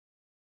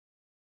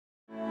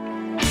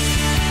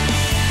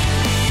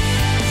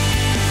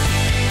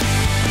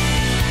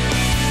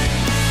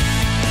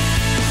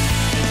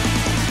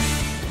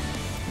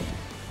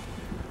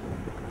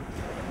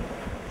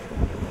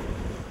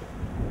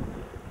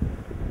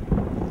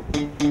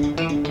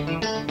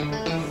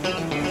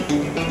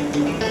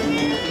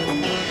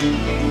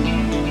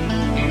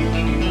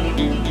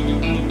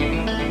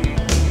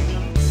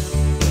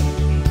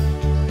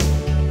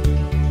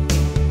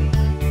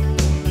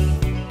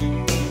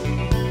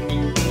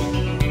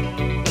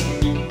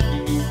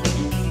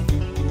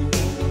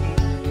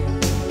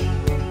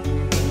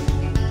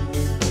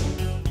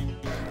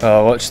I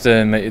watched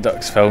the Mighty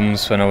Ducks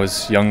films when I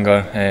was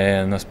younger,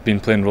 and I've been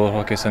playing roller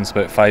hockey since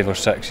about 5 or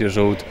 6 years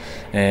old,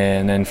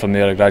 and then from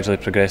there I gradually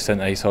progressed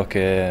into ice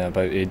hockey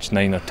about age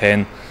 9 or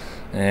 10,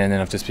 and then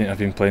I've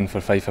been playing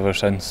for Fife ever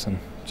since, and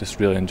just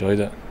really enjoyed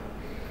it.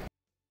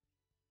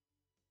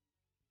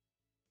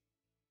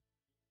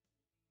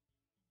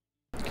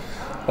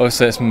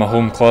 Obviously it's my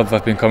home club.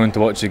 I've been coming to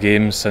watch the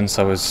games since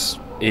I was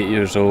 8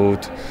 years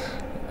old.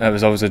 It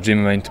was always a dream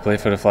of mine to play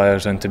for the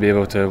Flyers, and to be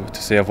able to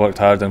say I've worked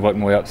hard and worked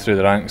my way up through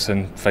the ranks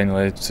and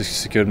finally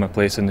secured my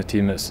place in the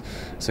team. It's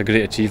a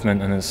great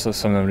achievement, and it's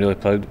something I'm really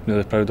proud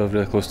of,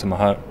 really close to my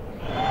heart.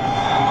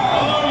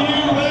 Are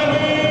you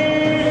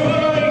ready for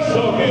ice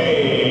hockey?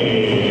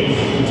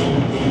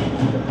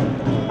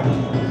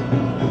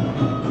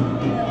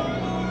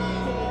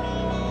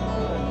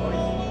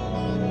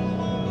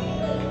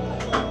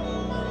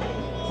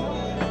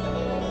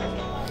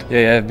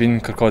 Yeah, I've been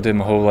in Kirkcaldy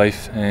my whole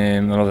life,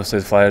 and obviously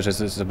the Flyers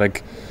is a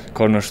big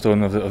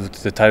cornerstone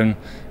of the town,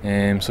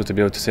 so to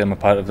be able to say I'm a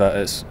part of that,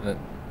 it's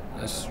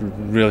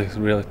really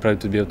proud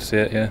to be able to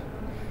say it, yeah.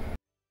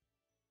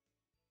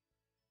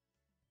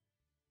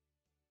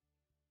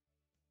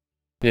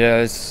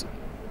 Yeah, it's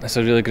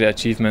a really great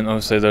achievement.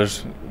 Obviously there's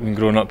been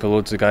growing up with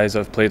loads of guys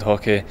that have played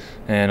hockey,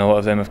 and a lot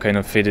of them have kind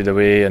of faded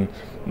away and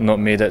not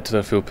made it to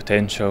their full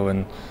potential,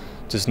 and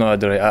just not had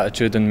the right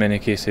attitude in many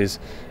cases.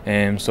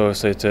 So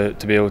obviously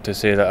to be able to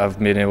say that I've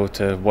been able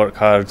to work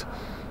hard,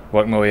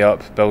 work my way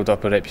up, build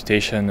up a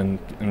reputation,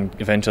 and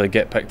eventually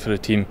get picked for the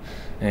team,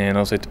 and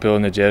also to pull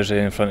on the jersey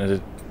in front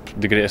of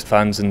the greatest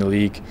fans in the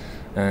league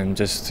and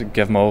just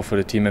give my all for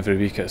the team every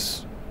week,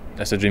 it's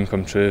a dream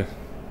come true.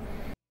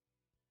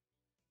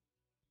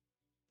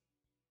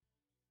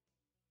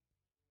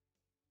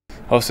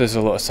 Also, there's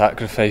a lot of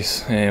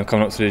sacrifice.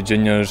 Coming up through the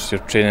juniors, you're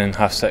training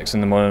 6:30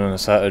 in the morning on a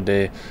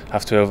Saturday,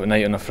 12:30 at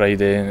night on a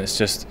Friday, and it's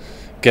just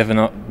giving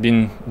up,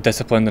 being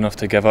disciplined enough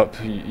to give up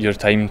your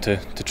time to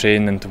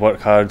train and to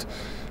work hard.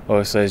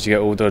 Obviously, as you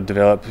get older,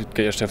 develop,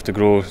 get yourself to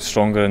grow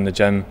stronger in the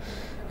gym,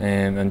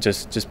 and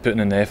just putting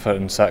in the effort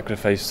and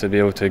sacrifice to be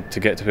able to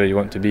get to where you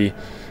want to be,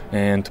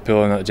 and to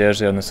pull on that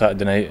jersey on a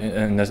Saturday night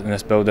in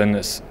this building,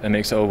 it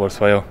makes it all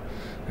worthwhile.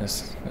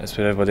 It's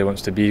where everybody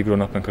wants to be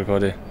growing up in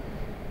Kirkcaldy.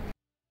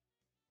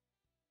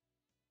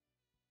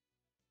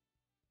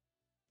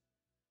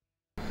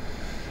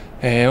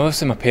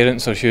 Obviously my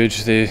parents are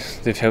huge.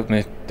 They've helped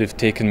me, they've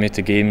taken me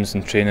to games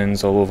and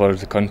trainings all over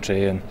the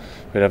country and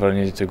wherever I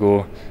needed to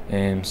go.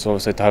 So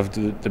obviously to have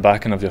the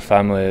backing of your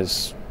family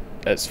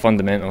it's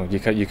fundamental. You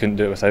couldn't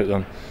do it without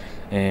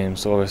them.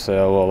 So obviously I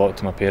owe a lot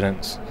to my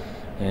parents.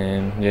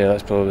 Yeah,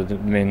 that's probably the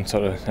main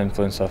sort of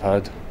influence I've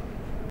had.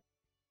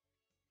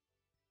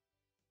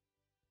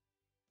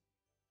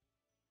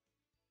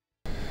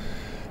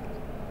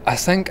 I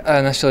think I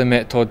initially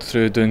met Todd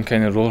through doing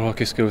kind of roller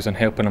hockey schools and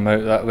helping him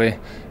out that way,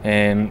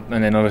 and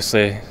then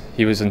obviously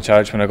he was in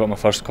charge when I got my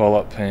first call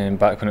up,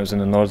 back when it was in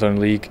the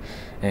Northern League,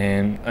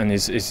 and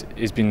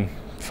he's been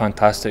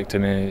fantastic to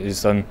me.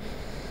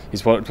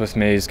 He's worked with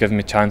me, he's given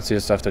me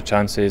chances after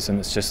chances, and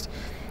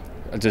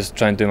I just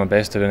try and do my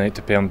best every night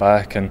to pay him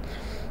back. And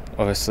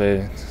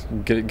obviously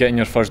getting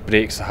your first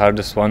break's the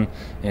hardest one,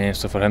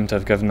 so for him to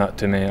have given that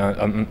to me,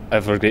 I'm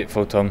ever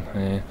grateful to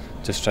him.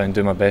 Just try and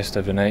do my best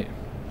every night.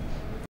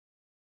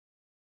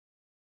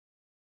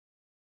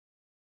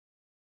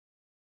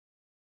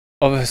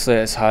 Obviously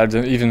it's hard,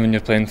 even when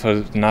you're playing for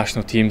the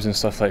national teams and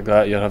stuff like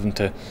that, you're having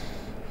to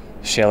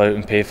shell out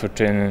and pay for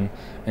training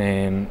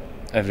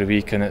every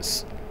week, and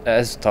it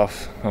is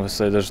tough.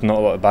 Obviously there's not a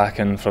lot of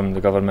backing from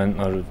the government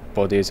or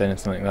bodies,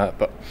 anything like that,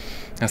 but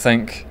I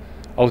think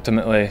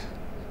ultimately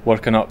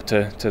working up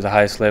to the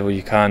highest level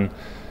you can,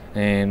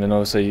 and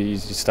obviously you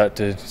start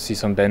to see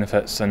some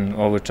benefits, and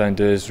all we're trying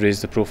to do is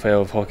raise the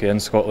profile of hockey in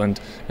Scotland,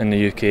 in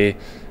the UK,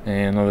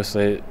 and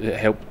obviously it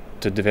helped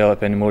to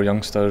develop any more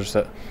youngsters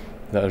that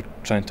are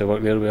trying to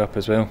work their way up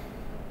as well.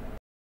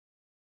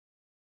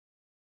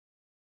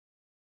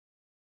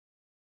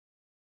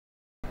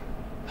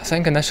 I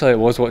think initially it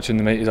was watching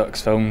the Mighty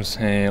Ducks films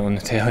on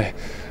the telly.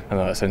 I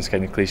know that sounds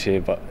kind of cliche,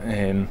 but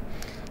and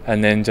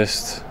then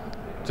just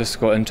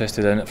got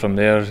interested in it from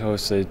there.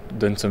 Obviously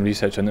doing some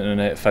research on the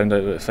internet, found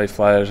out about the Fife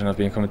Flyers, and I've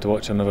been coming to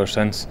watch them ever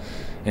since.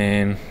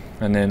 And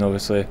then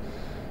obviously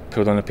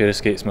pulled on a pair of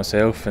skates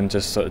myself and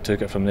just sort of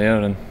took it from there,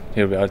 and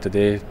here we are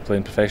today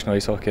playing professional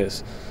ice hockey.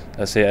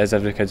 I say it is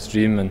every kid's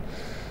dream, and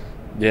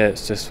yeah,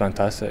 it's just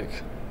fantastic.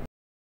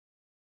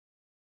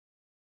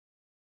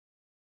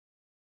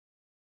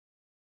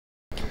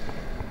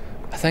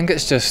 I think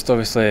it's just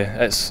obviously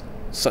it's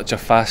such a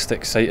fast,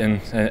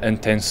 exciting,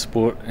 intense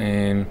sport.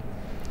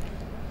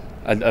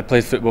 I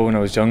played football when I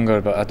was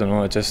younger, but I don't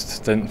know, I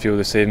just didn't feel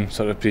the same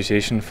sort of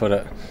appreciation for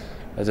it.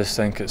 I just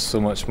think it's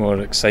so much more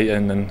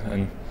exciting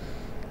and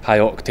high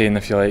octane,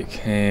 if you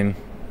like.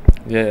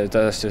 Yeah,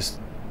 that's just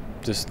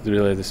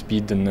really the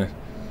speed and the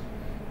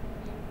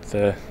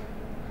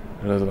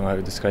I really don't know how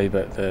to describe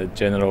it. The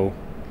general,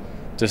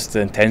 just the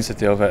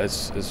intensity of it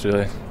is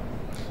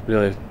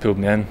really pulled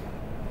me in.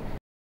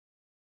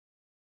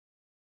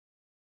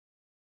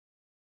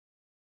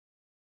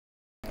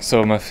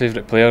 So my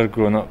favourite player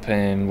growing up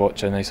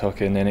watching ice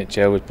hockey in the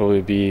NHL would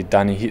probably be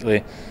Danny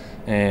Heatley.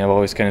 I've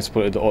always kind of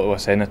supported the Ottawa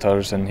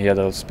Senators, and he had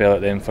a spell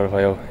at them for a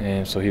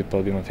while, so he'd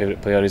probably be my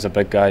favourite player. He's a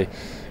big guy,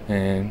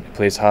 he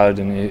plays hard,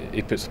 and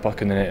he puts the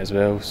puck in the net as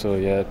well. So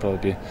yeah, it'd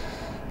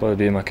probably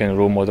be my kind of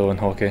role model in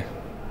hockey.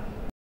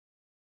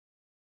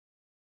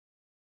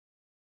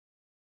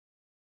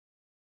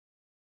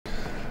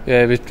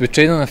 Yeah, we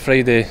train on a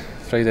Friday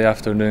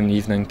afternoon,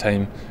 evening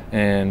time,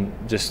 and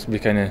just we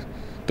kind of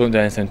don't do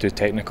anything too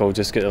technical.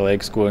 Just get the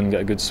legs going,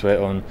 get a good sweat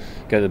on,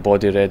 get the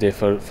body ready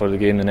for the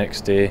game the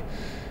next day,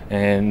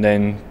 and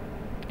then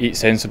eat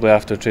sensibly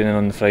after training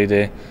on the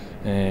Friday.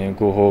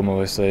 Go home,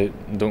 obviously.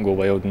 Don't go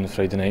wild on the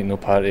Friday night. No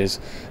parties.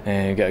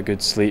 Get a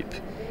good sleep,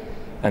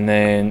 and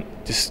then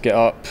just get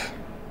up.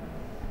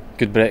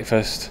 Good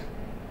breakfast,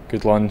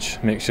 good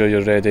lunch. Make sure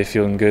you're ready,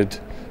 feeling good.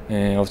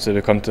 Obviously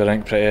we come to the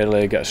rink pretty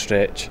early, get a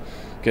stretch,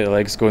 get the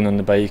legs going on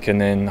the bike, and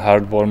then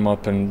hard warm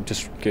up and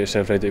just get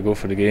yourself ready to go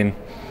for the game.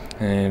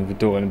 We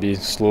don't want to be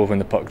slow when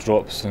the puck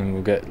drops and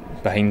we'll get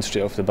behind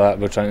straight off the bat.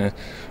 We're trying to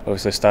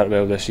obviously start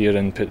well this year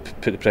and put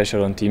the pressure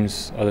on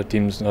other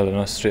teams other than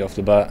us straight off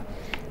the bat,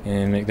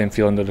 and make them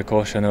feel under the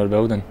caution in our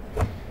building.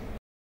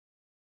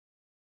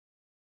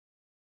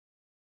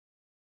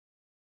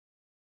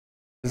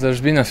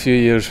 There's been a few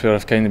years where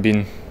I've kind of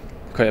been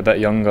quite a bit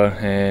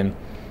younger.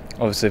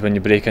 Obviously when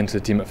you break into the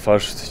team at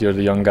first, you're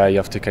the young guy, you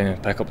have to kind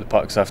of pick up the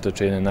pucks after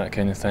training, that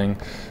kind of thing.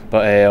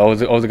 But all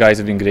the guys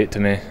have been great to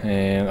me.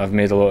 I've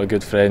made a lot of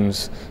good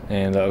friends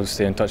that I'll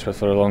stay in touch with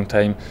for a long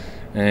time.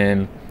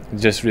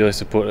 Just really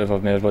supportive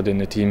of everybody in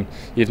the team.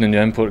 Even the new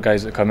import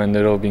guys that come in,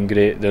 they're all been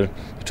great. They're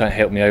trying to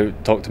help me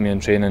out, talk to me in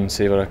training,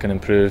 say where I can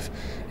improve,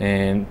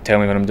 and tell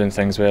me when I'm doing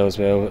things well as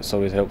well. It's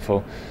always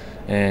helpful.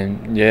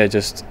 Yeah,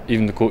 just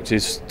even the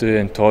coaches, Stu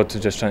and Todd, are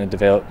just trying to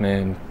develop me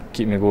and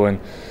keep me going,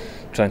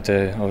 trying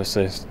to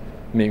obviously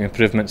make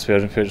improvements where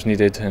it's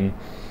needed and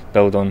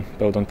build on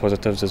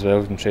positives as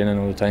well in training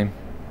all the time.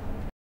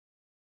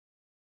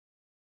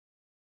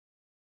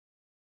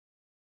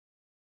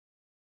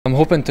 I'm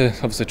hoping to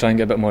obviously try and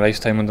get a bit more ice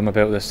time under my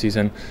belt this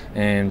season,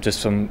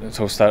 just so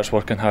I start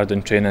working hard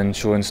in training,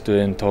 showing Stu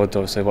and Todd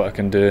obviously what I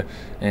can do.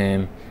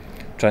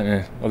 Trying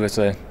to,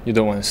 obviously you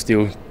don't want to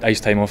steal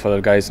ice time off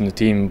other guys in the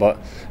team, but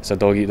it's a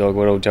dog eat dog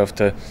world. You have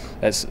to,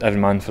 it's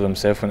every man for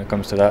himself when it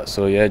comes to that.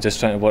 So yeah,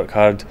 just trying to work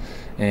hard,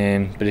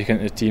 break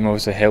into the team,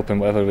 obviously helping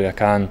whatever way I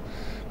can,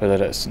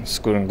 whether it's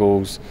scoring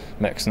goals,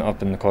 mixing it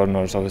up in the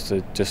corners,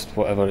 obviously just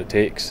whatever it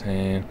takes.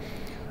 Yeah,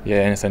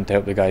 anything to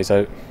help the guys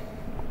out.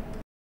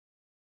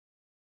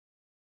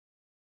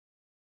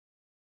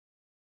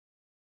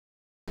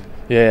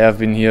 Yeah, I've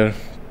been here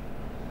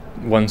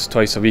once,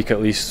 twice a week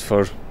at least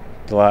for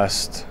the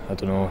last, I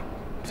don't know,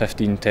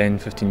 15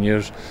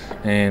 years.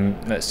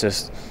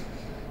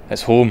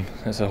 It's home.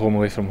 It's a home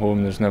away from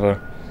home. There's never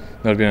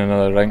been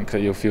another rink that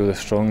you'll feel this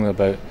strongly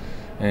about.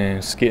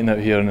 Skating out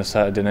here on a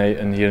Saturday night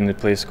and hearing the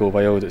place go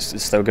wild, it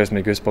still gives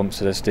me goosebumps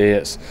to this day.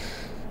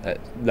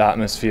 The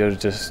atmosphere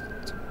just,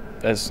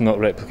 it's not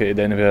replicated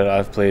anywhere that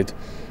I've played.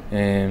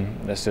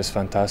 It's just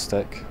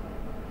fantastic.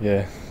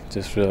 Yeah,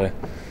 just really,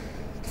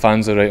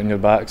 fans are right on your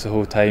backs the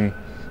whole time,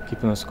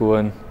 keeping us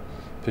going,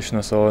 pushing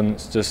us on.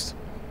 It's just,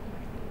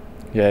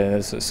 yeah,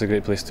 it's a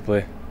great place to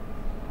play.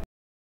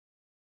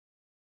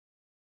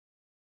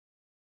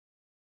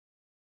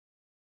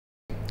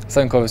 I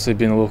think obviously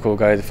being a local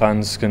guy, the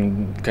fans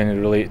can kind of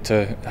relate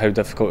to how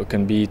difficult it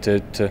can be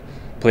to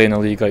play in a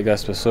league like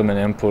this with so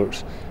many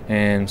imports.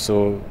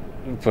 So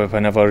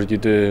whenever you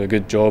do a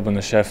good job on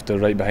the shift, they're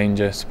right behind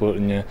you,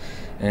 supporting you.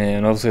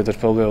 And obviously there's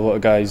probably a lot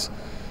of guys,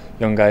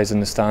 young guys in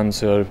the stands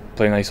who are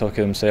playing ice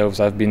hockey themselves.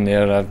 I've been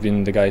there, I've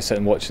been the guy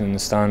sitting watching in the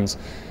stands.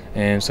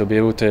 So be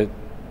able to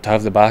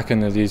have the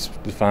backing of the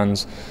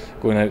fans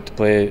going out to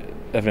play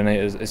every night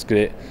is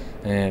great.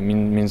 It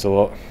means a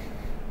lot.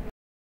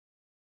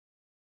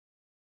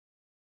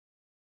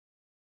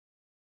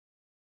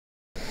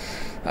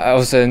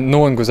 Obviously, no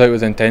one goes out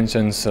with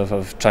intentions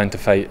of trying to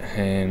fight.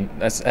 It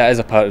is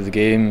a part of the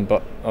game,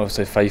 but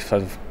obviously Fife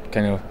have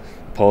kind of a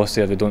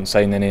policy of they don't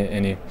sign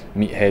any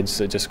meatheads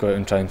that just go out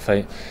and try and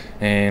fight.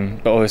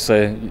 But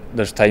obviously,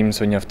 there's times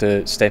when you have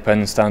to step in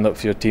and stand up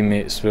for your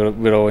teammates.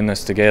 We're all in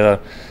this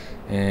together.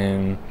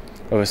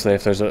 Obviously,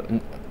 if there's a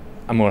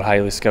more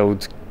highly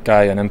skilled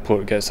guy, an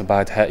import gets a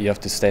bad hit, you have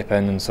to step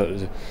in and sort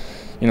of,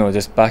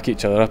 just back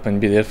each other up and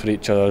be there for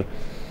each other.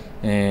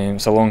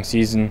 It's a long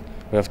season.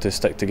 We have to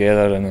stick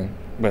together, and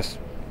with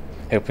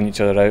helping each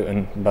other out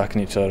and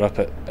backing each other up,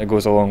 it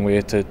goes a long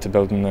way to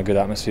building a good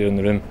atmosphere in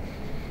the room.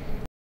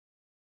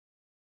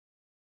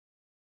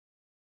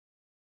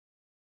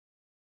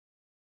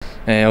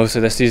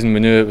 Obviously this season we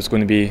knew it was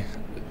going to be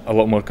a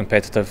lot more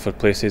competitive for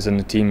places in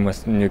the team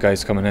with new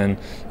guys coming in.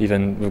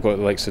 Even we've got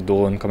the likes of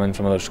Dolan coming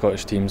from other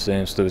Scottish teams,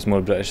 so there was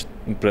more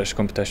British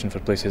competition for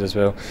places as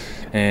well.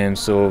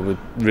 So we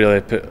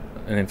really put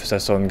an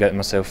emphasis on getting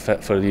myself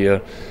fit for the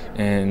year,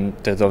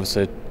 and did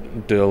obviously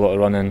do a lot of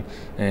running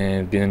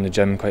and being in the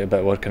gym quite a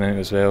bit, working out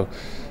as well.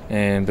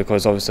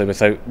 Because obviously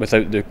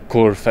without the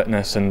core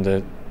fitness and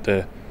the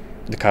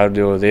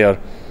cardio there,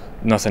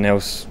 nothing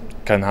else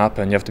can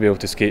happen. You have to be able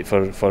to skate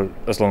for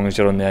as long as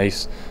you're on the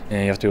ice,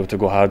 and you have to be able to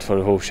go hard for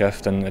the whole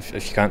shift, and if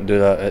you can't do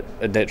that,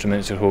 it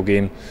detriments your whole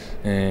game,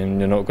 and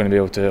you're not going to be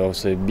able to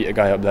obviously beat a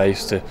guy up the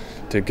ice to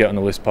get on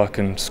the loose puck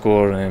and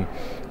score, and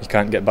you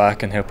can't get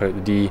back and help out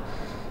the D.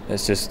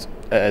 It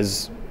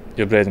is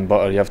your bread and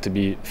butter. You have to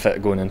be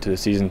fit going into the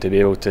season to be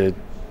able to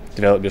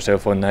develop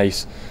yourself on the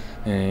ice,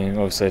 and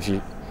obviously if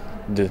you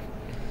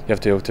have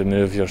to be able to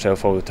move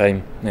yourself all the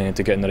time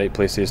to get in the right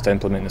places, to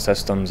implement the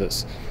systems.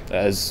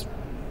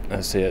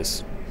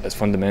 It's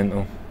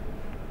fundamental.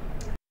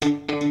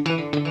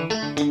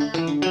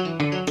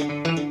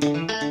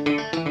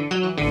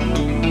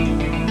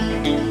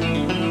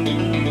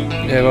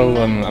 Yeah, well,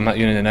 I'm at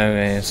uni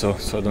now, so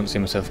I don't see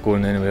myself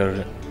going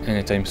anywhere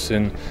anytime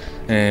soon.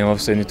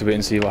 Obviously I need to wait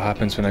and see what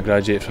happens when I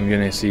graduate from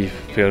uni, see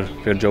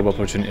where job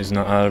opportunities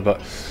not are,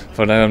 but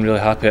for now I'm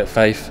really happy at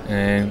Fife.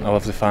 I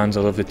love the fans,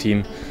 I love the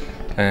team.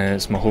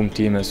 It's my home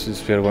team, it's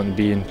where I want to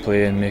be and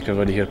play and make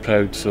everybody here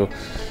proud. So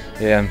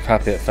yeah, I'm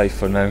happy at Fife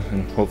for now,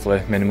 and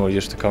hopefully many more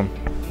years to come.